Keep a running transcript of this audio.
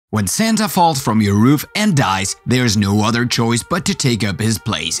When Santa falls from your roof and dies, there's no other choice but to take up his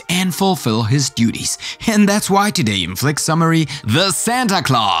place and fulfill his duties. And that's why today in Flick Summary, the Santa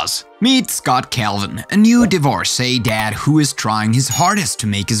Claus. Meet Scott Calvin, a new divorcee dad who is trying his hardest to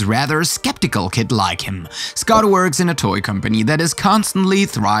make his rather skeptical kid like him. Scott works in a toy company that is constantly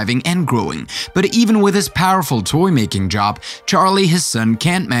thriving and growing, but even with his powerful toy-making job, Charlie, his son,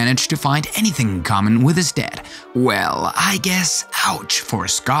 can't manage to find anything in common with his dad. Well, I guess ouch for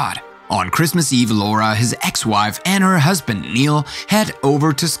Scott. On Christmas Eve, Laura, his ex-wife, and her husband Neil head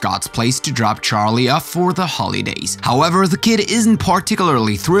over to Scott's place to drop Charlie off for the holidays. However, the kid isn't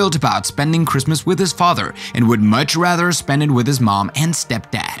particularly thrilled about spending Christmas with his father and would much rather spend it with his mom and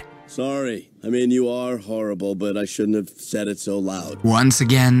stepdad. Sorry, I mean you are horrible, but I shouldn't have said it so loud. Once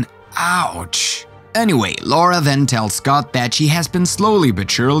again, ouch. Anyway, Laura then tells Scott that she has been slowly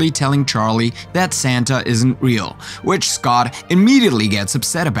but surely telling Charlie that Santa isn't real, which Scott immediately gets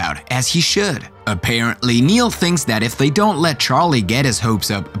upset about, as he should. Apparently, Neil thinks that if they don't let Charlie get his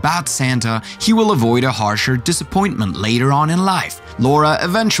hopes up about Santa, he will avoid a harsher disappointment later on in life. Laura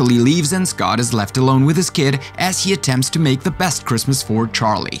eventually leaves and Scott is left alone with his kid as he attempts to make the best Christmas for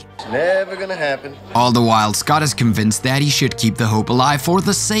Charlie. It's never gonna happen. All the while, Scott is convinced that he should keep the hope alive for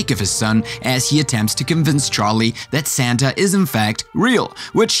the sake of his son as he attempts to convince Charlie that Santa is in fact real,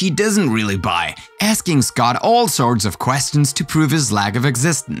 which he doesn't really buy, asking Scott all sorts of questions to prove his lack of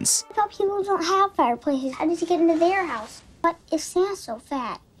existence. I thought people don't have fireplaces. How does he get into their house? What is Santa so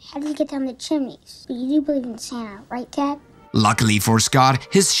fat? How does he get down the chimneys? But you do believe in Santa, right, Dad? Luckily for Scott,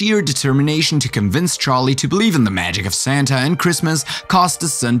 his sheer determination to convince Charlie to believe in the magic of Santa and Christmas caused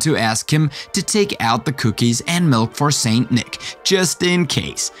his son to ask him to take out the cookies and milk for Saint Nick, just in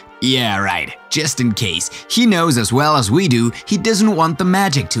case. Yeah, right, just in case. He knows as well as we do he doesn't want the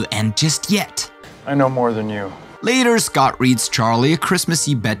magic to end just yet. I know more than you. Later, Scott reads Charlie a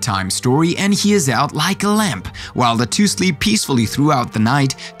Christmassy bedtime story and he is out like a lamp. While the two sleep peacefully throughout the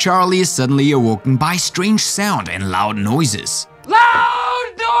night, Charlie is suddenly awoken by strange sound and loud noises.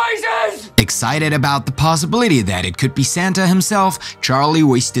 Loud noises! Excited about the possibility that it could be Santa himself, Charlie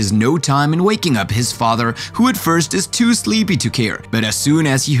wastes no time in waking up his father, who at first is too sleepy to care, but as soon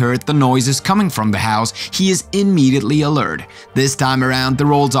as he heard the noises coming from the house, he is immediately alert. This time around, the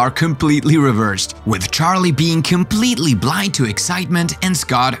roles are completely reversed, with Charlie being completely blind to excitement and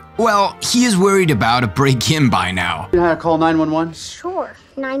Scott, well, he is worried about a break-in by now. You know how to call 911? Sure,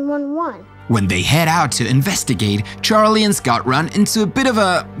 911. When they head out to investigate, Charlie and Scott run into a bit of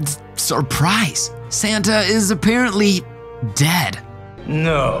a surprise. Santa is apparently dead.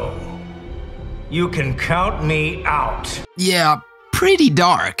 No. You can count me out. Yeah, pretty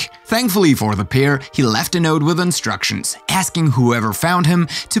dark. Thankfully for the pair, he left a note with instructions, asking whoever found him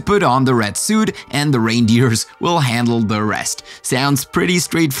to put on the red suit and the reindeers will handle the rest. Sounds pretty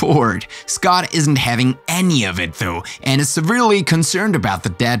straightforward. Scott isn't having any of it though, and is severely concerned about the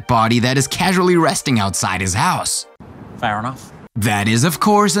dead body that is casually resting outside his house. Fair enough. That is, of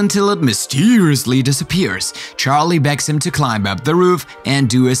course, until it mysteriously disappears. Charlie begs him to climb up the roof and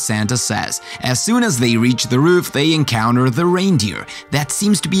do as Santa says. As soon as they reach the roof, they encounter the reindeer that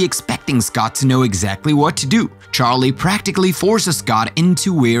seems to be expecting Scott to know exactly what to do. Charlie practically forces Scott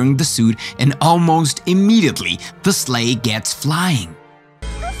into wearing the suit, and almost immediately, the sleigh gets flying.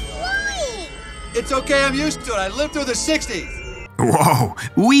 We're flying! It's okay, I'm used to it. I lived through the 60s. Whoa,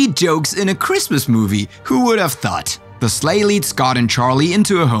 weed jokes in a Christmas movie, who would have thought? The sleigh leads Scott and Charlie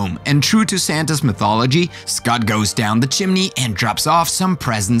into a home, and true to Santa's mythology, Scott goes down the chimney and drops off some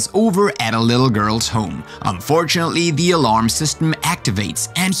presents over at a little girl's home. Unfortunately, the alarm system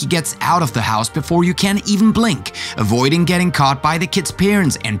activates and he gets out of the house before you can even blink, avoiding getting caught by the kid's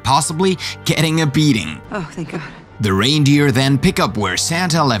parents and possibly getting a beating. Oh, thank God. The reindeer then pick up where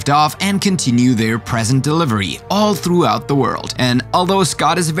Santa left off and continue their present delivery all throughout the world. And although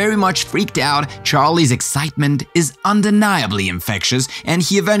Scott is very much freaked out, Charlie's excitement is undeniably infectious and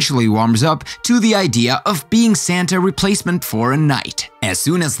he eventually warms up to the idea of being Santa replacement for a night. As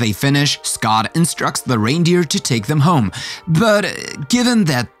soon as they finish, Scott instructs the reindeer to take them home. But given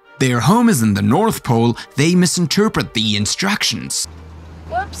that their home is in the North Pole, they misinterpret the instructions.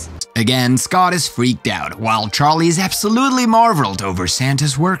 Whoops. Again, Scott is freaked out, while Charlie is absolutely marveled over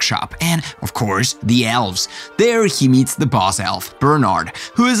Santa's workshop and, of course, the elves. There he meets the boss elf, Bernard,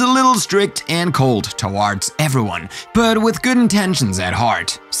 who is a little strict and cold towards everyone, but with good intentions at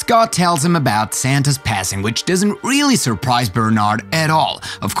heart. Scott tells him about Santa's passing, which doesn't really surprise Bernard at all.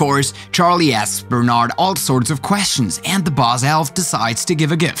 Of course, Charlie asks Bernard all sorts of questions, and the boss elf decides to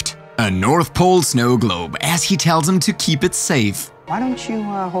give a gift. A North Pole snow globe, as he tells him to keep it safe. Why don't you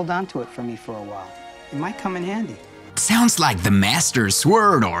hold on to it for me for a while? It might come in handy. Sounds like the Master's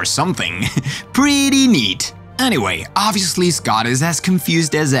Sword or something. Pretty neat. Anyway, obviously Scott is as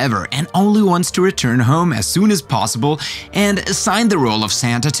confused as ever and only wants to return home as soon as possible and assign the role of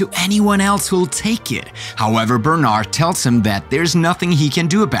Santa to anyone else who'll take it. However, Bernard tells him that there's nothing he can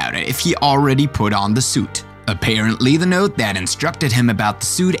do about it if he already put on the suit. Apparently, the note that instructed him about the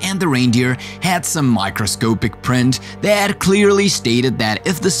suit and the reindeer had some microscopic print that clearly stated that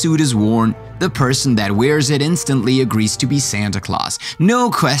if the suit is worn, the person that wears it instantly agrees to be Santa Claus, no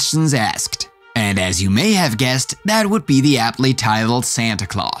questions asked. And as you may have guessed, that would be the aptly titled Santa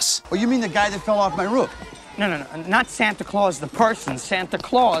Claus. Oh, you mean the guy that fell off my roof? No, not Santa Claus the person, Santa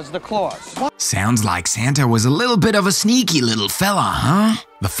Claus the claus. Sounds like Santa was a little bit of a sneaky little fella, huh?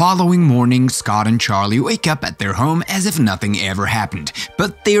 The following morning, Scott and Charlie wake up at their home as if nothing ever happened,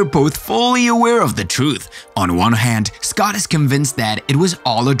 but they're both fully aware of the truth. On one hand, Scott is convinced that it was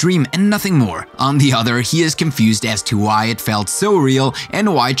all a dream and nothing more. On the other, he is confused as to why it felt so real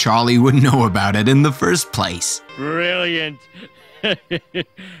and why Charlie would know about it in the first place. Brilliant!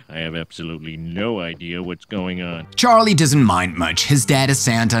 I have absolutely no idea what's going on. Charlie doesn't mind much. His dad is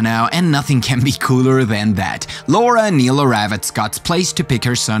Santa now, and nothing can be cooler than that. Laura and Neil arrive at Scott's place to pick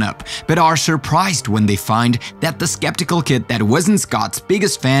her son up, but are surprised when they find that the skeptical kid that wasn't Scott's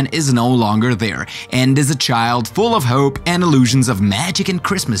biggest fan is no longer there, and is a child full of hope and illusions of magic and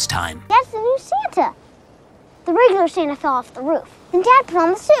Christmas time. That's the new Santa. The regular Santa fell off the roof, and Dad put on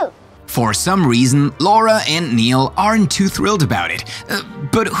the suit. For some reason, Laura and Neil aren't too thrilled about it,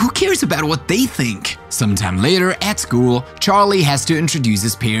 but who cares about what they think? Sometime later, at school, Charlie has to introduce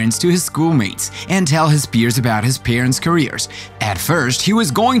his parents to his schoolmates and tell his peers about his parents' careers. At first, he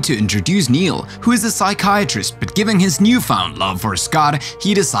was going to introduce Neil, who is a psychiatrist, but given his newfound love for Scott,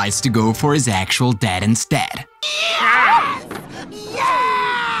 he decides to go for his actual dad instead.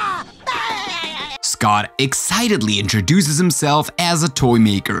 Scott excitedly introduces himself as a toy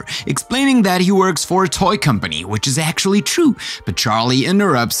maker, explaining that he works for a toy company, which is actually true, but Charlie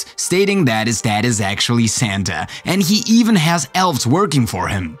interrupts, stating that his dad is actually Santa, and he even has elves working for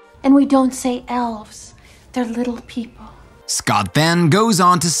him. And we don't say elves, they're little people. Scott then goes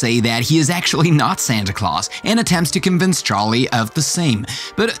on to say that he is actually not Santa Claus and attempts to convince Charlie of the same.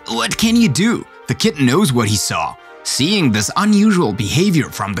 But what can you do? The kid knows what he saw. Seeing this unusual behavior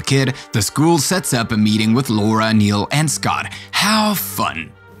from the kid, the school sets up a meeting with Laura, Neil, and Scott. How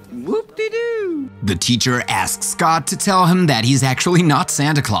fun! Whoop-de-doo! The teacher asks Scott to tell him that he's actually not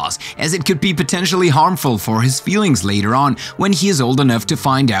Santa Claus, as it could be potentially harmful for his feelings later on when he is old enough to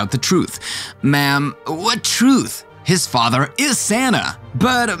find out the truth. Ma'am, what truth? His father is Santa.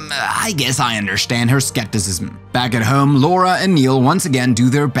 But I guess I understand her skepticism. Back at home, Laura and Neil once again do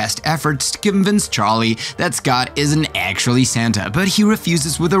their best efforts to convince Charlie that Scott isn't actually Santa, but he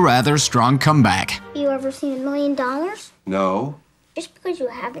refuses with a rather strong comeback. You ever seen $1 million? No. Just because you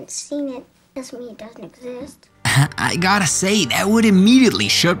haven't seen it doesn't mean it doesn't exist. I gotta say, that would immediately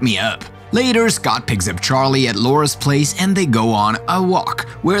shut me up. Later, Scott picks up Charlie at Laura's place and they go on a walk,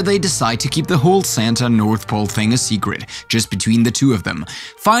 where they decide to keep the whole Santa North Pole thing a secret, just between the two of them,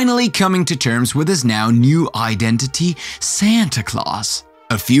 finally coming to terms with his now new identity, Santa Claus.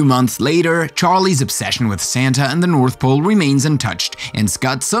 A few months later, Charlie's obsession with Santa and the North Pole remains untouched, and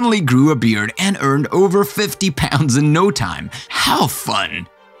Scott suddenly grew a beard and earned over 50 pounds in no time. How fun!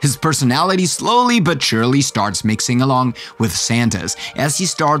 His personality slowly but surely starts mixing along with Santa's as he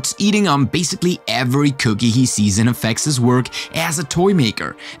starts eating on basically every cookie he sees and affects his work as a toy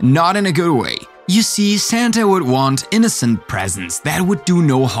maker, not in a good way. You see, Santa would want innocent presents that would do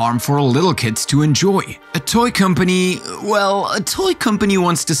no harm for little kids to enjoy. A toy company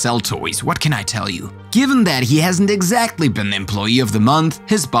wants to sell toys, what can I tell you? Given that he hasn't exactly been Employee of the Month,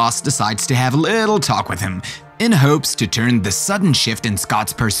 his boss decides to have a little talk with him, in hopes to turn the sudden shift in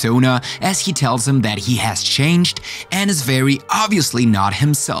Scott's persona as he tells him that he has changed and is very obviously not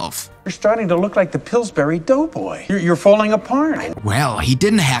himself. You're starting to look like the Pillsbury Doughboy. You're falling apart. Well, he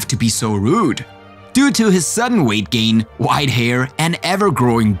didn't have to be so rude. Due to his sudden weight gain, white hair, and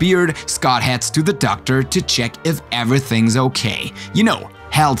ever-growing beard, Scott heads to the doctor to check if everything's okay. You know,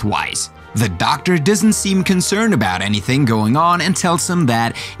 health-wise. The doctor doesn't seem concerned about anything going on and tells him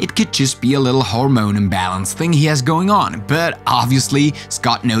that it could just be a little hormone imbalance thing he has going on, but obviously,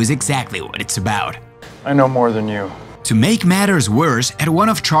 Scott knows exactly what it's about. I know more than you. To make matters worse, at one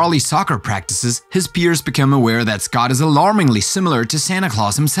of Charlie's soccer practices, his peers become aware that Scott is alarmingly similar to Santa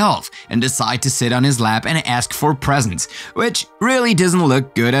Claus himself and decide to sit on his lap and ask for presents, which really doesn't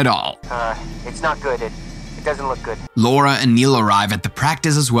look good at all. It's not good. It doesn't look good. Laura and Neil arrive at the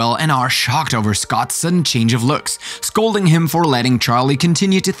practice as well and are shocked over Scott's sudden change of looks, scolding him for letting Charlie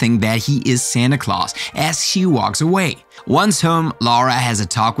continue to think that he is Santa Claus as she walks away. Once home, Laura has a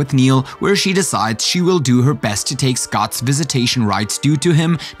talk with Neil where she decides she will do her best to take Scott's visitation rights due to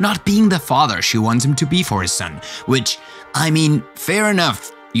him not being the father she wants him to be for his son, which, I mean, fair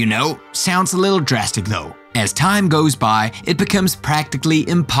enough, you know, sounds a little drastic though. As time goes by, it becomes practically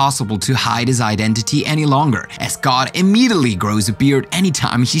impossible to hide his identity any longer, as Scott immediately grows a beard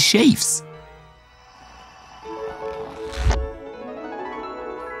anytime he shaves.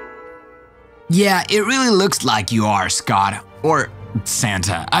 Yeah, it really looks like you are, Scott. Or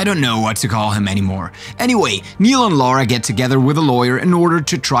Santa. I don't know what to call him anymore. Anyway, Neil and Laura get together with a lawyer in order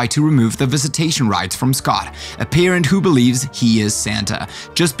to try to remove the visitation rights from Scott, a parent who believes he is Santa.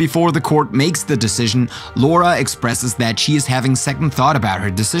 Just before the court makes the decision, Laura expresses that she is having second thought about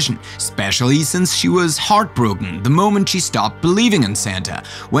her decision, especially since she was heartbroken the moment she stopped believing in Santa,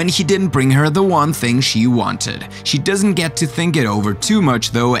 when he didn't bring her the one thing she wanted. She doesn't get to think it over too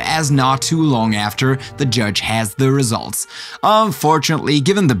much though, as not too long after, the judge has the results. Unfortunately,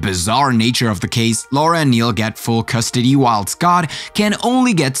 given the bizarre nature of the case, Laura and Neil get full custody while Scott can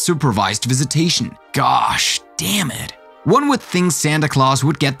only get supervised visitation. Gosh, damn it. One would think Santa Claus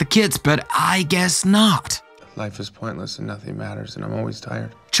would get the kids, but I guess not. Life is pointless and nothing matters, and I'm always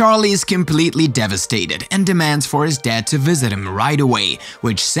tired. Charlie is completely devastated and demands for his dad to visit him right away,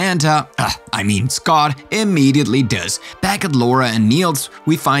 which Scott immediately does. Back at Laura and Neil's,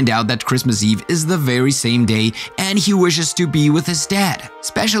 we find out that Christmas Eve is the very same day and he wishes to be with his dad,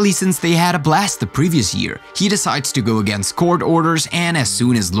 especially since they had a blast the previous year. He decides to go against court orders, and as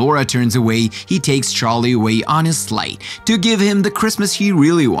soon as Laura turns away, he takes Charlie away on his sleigh to give him the Christmas he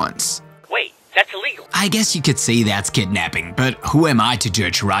really wants. Wait, that's illegal. I guess you could say that's kidnapping, but who am I to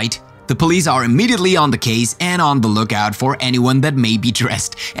judge, right? The police are immediately on the case and on the lookout for anyone that may be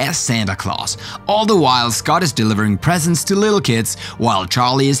dressed as Santa Claus. All the while, Scott is delivering presents to little kids while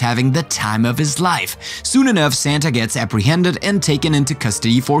Charlie is having the time of his life. Soon enough, Santa gets apprehended and taken into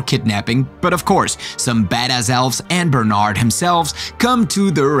custody for kidnapping, but of course, some badass elves and Bernard himself come to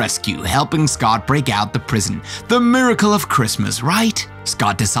the rescue, helping Scott break out the prison. The miracle of Christmas, right?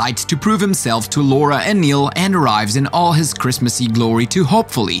 Scott decides to prove himself to Laura and Neil and arrives in all his Christmassy glory to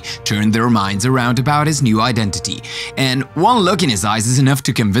hopefully turn their minds around about his new identity. And one look in his eyes is enough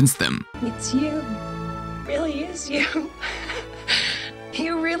to convince them. It's you. It really is you.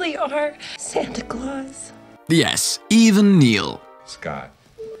 You really are Santa Claus. Yes, even Neil. Scott.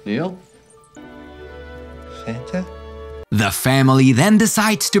 Neil? Santa? The family then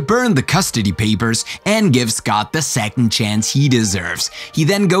decides to burn the custody papers and give Scott the second chance he deserves. He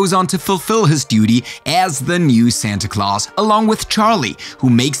then goes on to fulfill his duty as the new Santa Claus, along with Charlie, who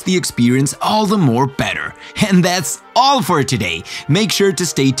makes the experience all the more better. And that's all for today. Make sure to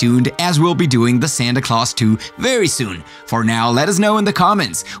stay tuned as we'll be doing the Santa Claus 2 very soon. For now, let us know in the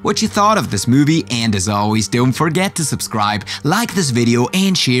comments what you thought of this movie, and as always, don't forget to subscribe, like this video,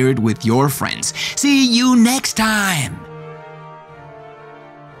 and share it with your friends. See you next time!